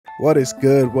What is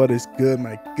good? What is good,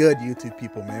 my good YouTube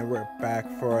people, man? We're back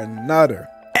for another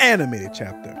animated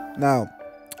chapter. Now,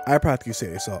 I practically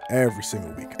say this all every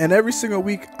single week. And every single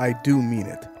week, I do mean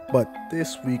it. But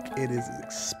this week, it is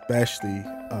especially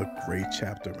a great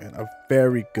chapter, man. A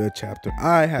very good chapter.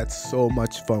 I had so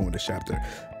much fun with this chapter.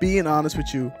 Being honest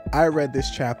with you, I read this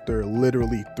chapter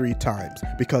literally 3 times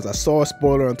because I saw a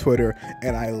spoiler on Twitter,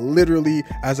 and I literally,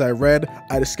 as I read,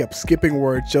 I just kept skipping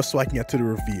words just so I can get to the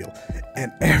reveal.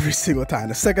 And every single time,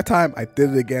 the second time, I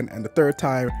did it again, and the third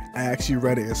time, I actually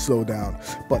read it and slowed down.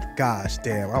 But gosh,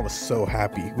 damn, I was so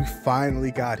happy. We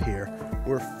finally got here.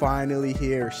 We're finally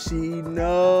here. She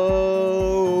knows.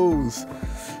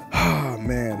 Oh,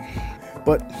 man.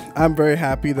 But I'm very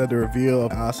happy that the reveal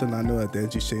of Asa and Nano at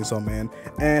Denji's Chainsaw Man,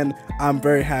 and I'm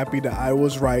very happy that I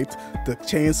was right. The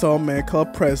Chainsaw Man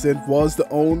Club president was the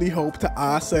only hope to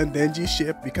Asa and Denji's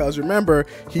ship, because remember,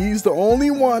 he's the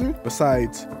only one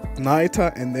besides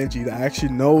Naita and Denji that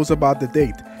actually knows about the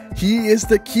date. He is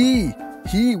the key.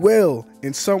 He will,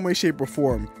 in some way, shape, or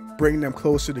form, bring them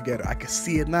closer together. I can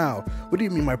see it now. What do you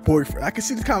mean my boyfriend? I can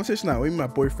see the conversation now. What do you mean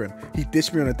my boyfriend? He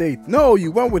ditched me on a date. No,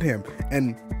 you went with him.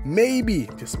 And maybe,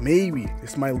 just maybe,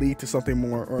 this might lead to something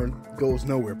more or goes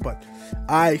nowhere. But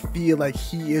I feel like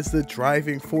he is the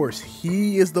driving force.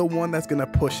 He is the one that's going to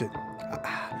push it.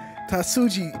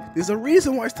 Tatsuji, there's a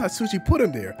reason why Tatsuji put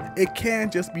him there. It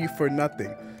can't just be for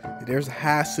nothing. There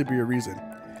has to be a reason.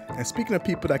 And speaking of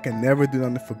people that can never do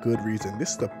nothing for good reason,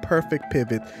 this is the perfect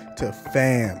pivot to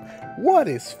Fam. What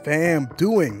is Fam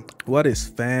doing? What is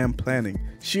Fam planning?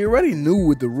 She already knew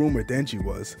what the rumor Denji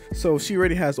was, so she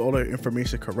already has all her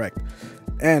information correct.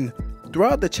 And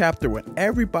throughout the chapter, when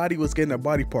everybody was getting a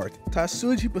body part,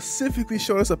 Tatsuji specifically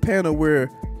showed us a panel where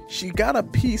she got a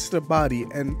piece of the body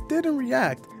and didn't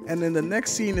react. And then the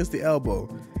next scene is the elbow.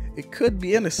 It could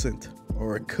be innocent,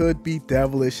 or it could be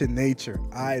devilish in nature.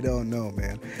 I don't know,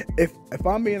 man. If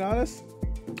I'm being honest,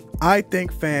 I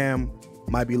think Fam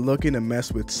might be looking to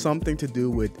mess with something to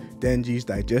do with Denji's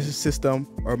digestive system,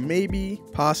 or maybe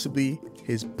possibly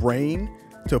his brain,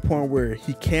 to a point where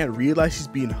he can't realize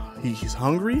he's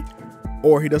hungry,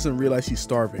 or he doesn't realize he's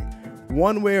starving.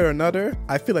 One way or another,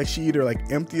 I feel like she either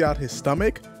emptied out his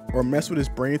stomach or messed with his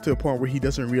brain to a point where he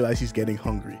doesn't realize he's getting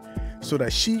hungry, so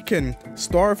that she can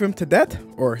starve him to death,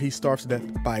 or he starves to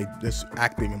death by just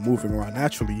acting and moving around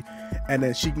naturally, and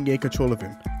then she can gain control of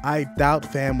him. I doubt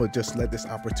Fam would just let this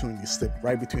opportunity slip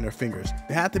right between her fingers.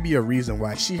 There had to be a reason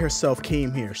why she herself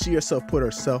came here. She herself put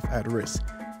herself at risk.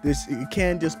 It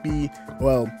can't just be,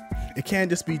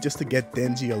 just to get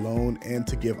Denji alone and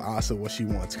to give Asa what she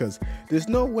wants, because there's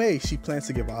no way she plans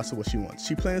to give Asa what she wants.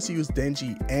 She plans to use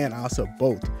Denji and Asa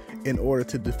both in order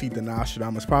to defeat the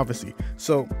Nostradamus prophecy.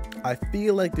 So I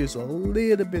feel like there's a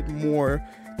little bit more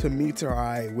to meet her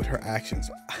eye with her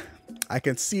actions. I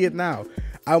can see it now.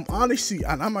 I'm honestly,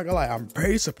 and I'm not gonna lie, I'm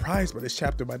very surprised by this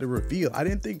chapter, by the reveal. I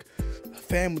didn't think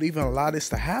Fam would even allow this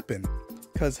to happen,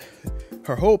 because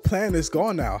her whole plan is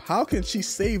gone now. How can she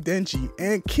save Denji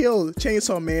and kill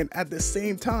Chainsaw Man at the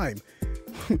same time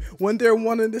when they're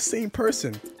one and the same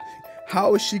person?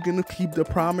 How is she gonna keep the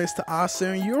promise to Asa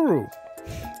and Yoru?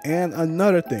 And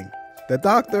another thing, the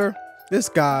doctor, this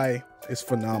guy is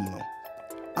phenomenal.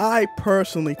 I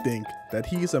personally think that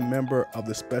he's a member of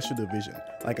the special division,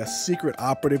 like a secret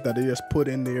operative that they just put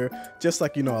in there, just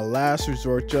like, a last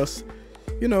resort, just,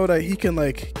 that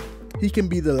he can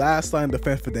be the last line of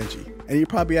defense for Denji. And you're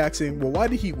probably asking, well, why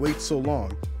did he wait so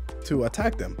long to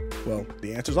attack them? Well,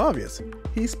 the answer's obvious.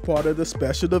 He's part of the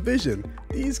special division.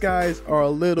 These guys are a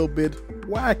little bit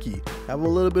wacky, have a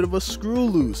little bit of a screw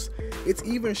loose. It's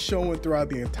even showing throughout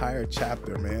the entire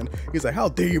chapter, man. He's like, how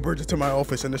dare you burst into my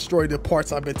office and destroy the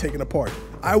parts I've been taking apart?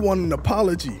 I want an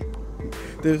apology.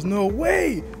 There's no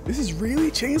way. This is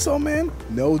really Chainsaw Man?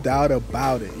 No doubt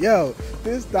about it. Yo,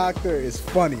 this doctor is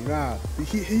funny. Nah,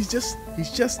 he's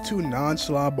just too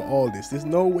nonchalant about all this. There's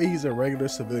no way he's a regular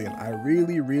civilian. I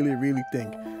really, really, really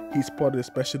think he's part of the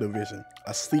special division,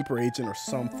 a sleeper agent or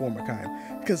some form of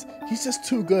kind, because he's just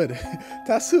too good.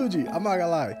 Tatsuji, I'm not gonna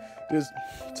lie.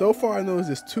 So far I know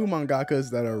there's 2 mangakas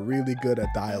that are really good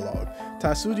at dialogue.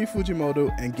 Tatsuji Fujimoto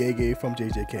and Gege from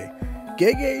JJK.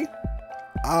 Gege,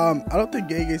 I don't think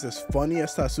Gege is as funny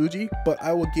as Tatsuji, but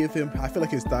I will give him, I feel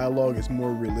like his dialogue is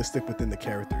more realistic within the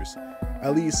characters.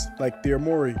 At least, they're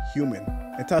more human.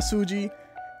 And Tatsuji,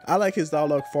 I like his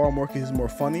dialogue far more because he's more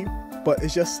funny, but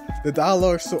it's just, the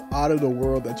dialogue is so out of the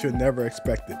world that you'll never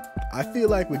expect it. I feel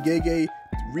like with Gege,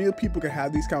 real people can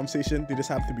have these conversations, they just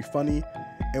have to be funny.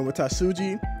 And with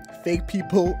Tatsuji, fake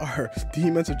people or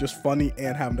demons are just funny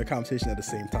and having the conversation at the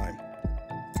same time.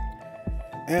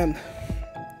 And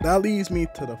that leads me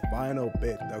to the final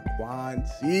bit, the Quan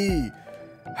Chi.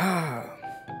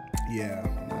 Yeah,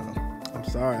 no, I'm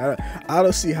sorry. I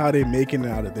don't see how they're making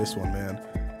it out of this one, man.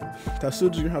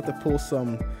 Tatsuji's gonna have to pull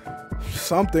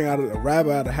something out of the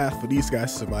rabbit out of hat for these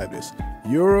guys to survive this.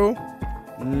 Yoro,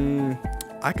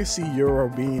 I can see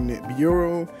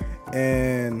Yoro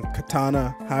and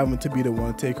Katana having to be the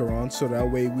one to take her on, so that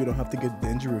way we don't have to get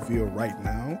Denji revealed right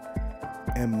now,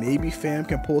 and maybe Fam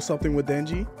can pull something with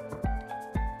Denji.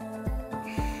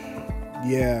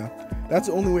 Yeah, that's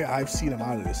the only way I've seen them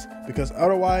out of this, because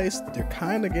otherwise they're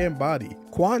kind of getting body.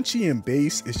 Quan Chi in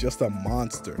base is just a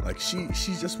monster. Like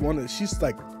she's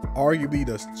like arguably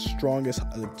the strongest,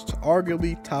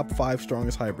 arguably top 5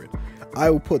 strongest hybrid. I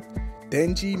will put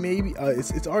Denji maybe.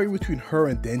 It's arguably between her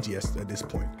and Denji at this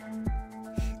point.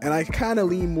 And I kind of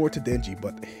lean more to Denji,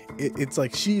 but it's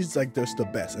like she's like just the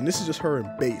best. And this is just her in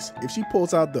base. If she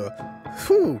pulls out the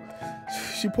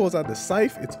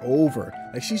scythe, it's over.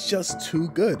 Like, she's just too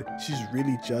good. She's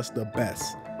really just the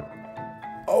best.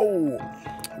 Oh,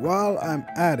 while I'm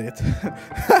at it,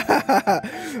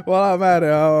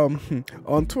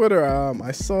 on Twitter,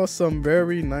 I saw some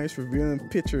very nice revealing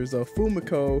pictures of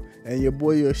Fumiko and your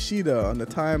boy Yoshida on the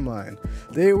timeline.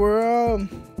 They were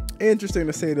interesting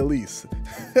to say the least.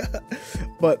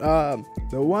 But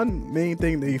the one main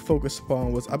thing that he focused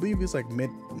upon was, I believe it's like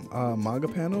manga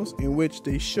panels in which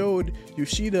they showed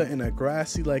Yoshida in a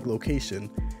grassy like location,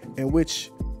 in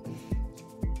which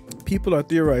people are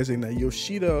theorizing that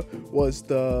Yoshida was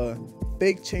the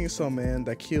fake chainsaw man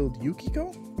that killed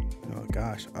Yukiko. Oh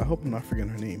gosh, I hope I'm not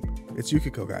forgetting her name. It's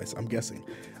Yukiko, guys, I'm guessing.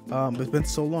 It's been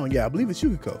so long. Yeah, I believe it's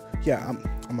Yukiko. Yeah,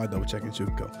 I might double check it's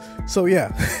Yukiko. So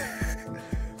yeah.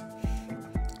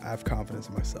 I have confidence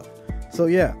in myself. So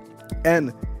yeah,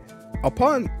 and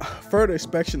upon further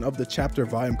inspection of the chapter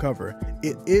volume cover,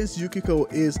 it is Yukiko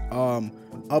is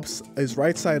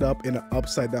right side up in an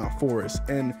upside down forest,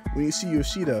 and when you see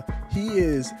Yoshida,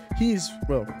 he's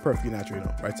well, perfectly natural, you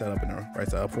know, right side up in a right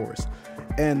side up forest,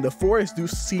 and the forests do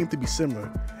seem to be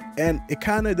similar, and it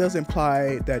kind of does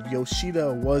imply that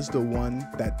Yoshida was the one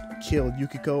that killed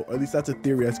Yukiko, or at least that's a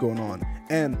theory that's going on,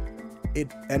 and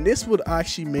this would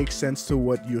actually make sense to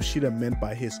what Yoshida meant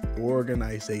by his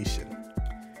organization.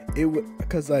 It would,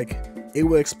 because like it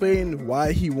would explain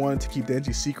why he wanted to keep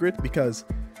Denji secret, because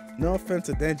no offense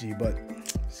to Denji, but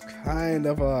he's kind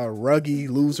of a ruggy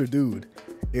loser dude.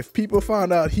 If people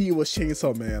found out he was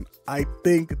Chainsaw Man, I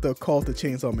think the cult of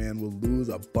Chainsaw Man would lose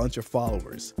a bunch of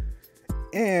followers.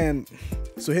 And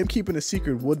so him keeping a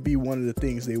secret would be one of the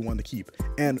things they want to keep.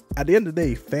 And at the end of the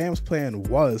day, Fam's plan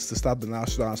was to stop the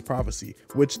Nostradamus prophecy,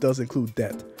 which does include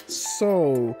death.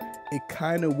 So it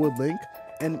kind of would link.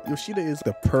 And Yoshida is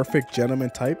the perfect gentleman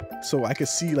type, so I could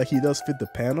see like he does fit the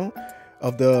panel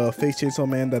of the fake Chainsaw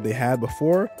Man that they had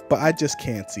before, but I just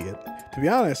can't see it. To be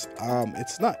honest,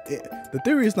 the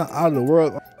theory is not out of the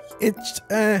world. It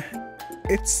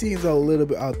seems a little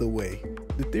bit out of the way.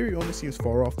 The theory only seems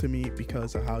far off to me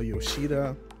because of how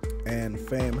Yoshida and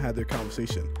Fam had their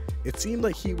conversation. It seemed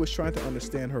like he was trying to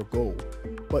understand her goal,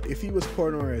 but if he was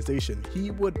part of an organization,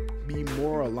 he would be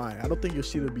more aligned. I don't think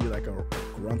Yoshida would be like a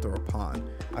grunt or a pawn.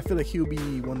 I feel like he would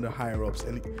be one of the higher ups,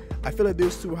 and I feel like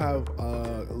those two have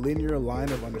a linear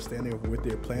line of understanding of what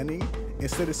they're planning.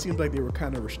 Instead, it seems like they were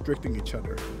kind of restricting each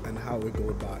other and how it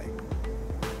go by.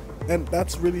 And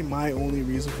that's really my only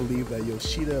reason to believe that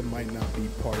Yoshida might not be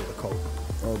part of the cult.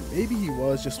 Or maybe he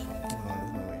was just, there's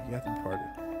no way, he had to be part of it.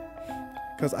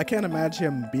 Because I can't imagine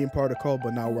him being part of the cult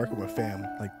but not working with Fam,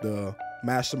 like the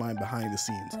mastermind behind the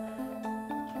scenes.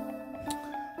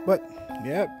 But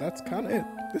yeah, that's kind of it.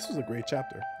 This was a great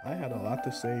chapter. I had a lot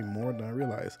to say, more than I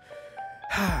realized.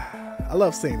 I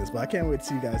love saying this, but I can't wait to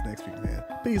see you guys next week, man.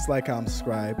 Please like, comment,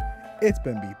 subscribe. It's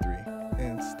been B3,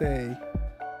 and stay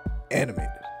animated.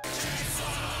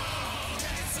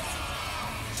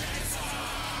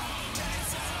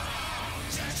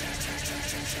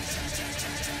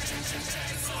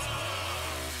 Chainsaw.